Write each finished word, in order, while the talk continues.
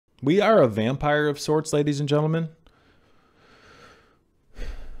We are a vampire of sorts, ladies and gentlemen.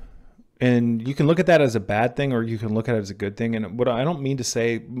 And you can look at that as a bad thing, or you can look at it as a good thing. And what I don't mean to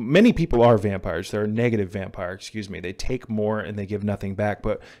say, many people are vampires. They're a negative vampire, excuse me. They take more and they give nothing back.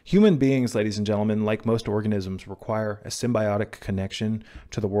 But human beings, ladies and gentlemen, like most organisms, require a symbiotic connection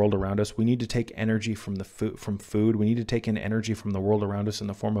to the world around us. We need to take energy from food. We need to take in energy from the world around us in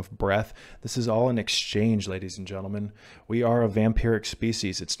the form of breath. This is all an exchange, ladies and gentlemen. We are a vampiric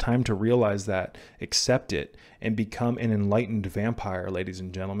species. It's time to realize that, accept it, and become an enlightened vampire, ladies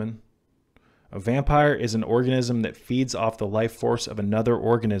and gentlemen. A vampire is an organism that feeds off the life force of another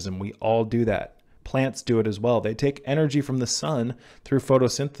organism. We all do that. Plants do it as well. They take energy from the sun through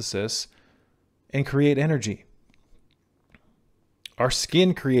photosynthesis and create energy. Our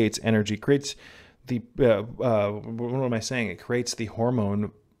skin creates energy, creates the, what am I saying? It creates the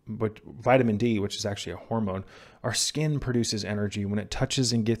hormone, vitamin D, which is actually a hormone. Our skin produces energy when it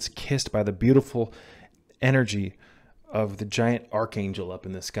touches and gets kissed by the beautiful energy of the giant archangel up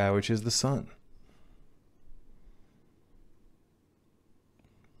in the sky, which is the sun.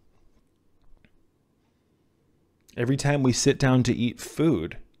 Every time we sit down to eat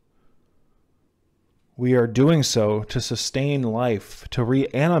food, we are doing so to sustain life, to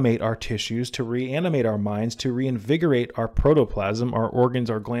reanimate our tissues, to reanimate our minds, to reinvigorate our protoplasm, our organs,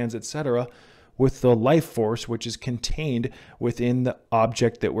 our glands, etc., with the life force which is contained within the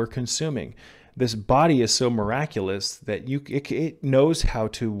object that we're consuming. This body is so miraculous that it knows how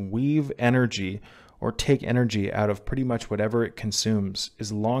to weave energy or take energy out of pretty much whatever it consumes,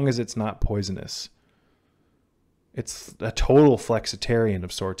 as long as it's not poisonous. It's a total flexitarian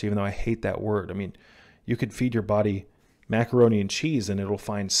of sorts, even though I hate that word. I mean, you could feed your body macaroni and cheese and it'll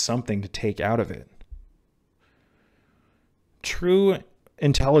find something to take out of it. True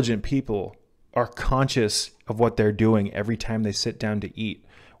intelligent people are conscious of what they're doing every time they sit down to eat.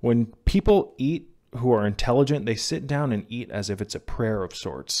 When people eat who are intelligent, they sit down and eat as if it's a prayer of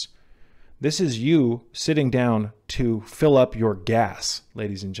sorts. This is you sitting down to fill up your gas,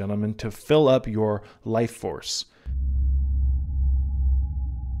 ladies and gentlemen, to fill up your life force.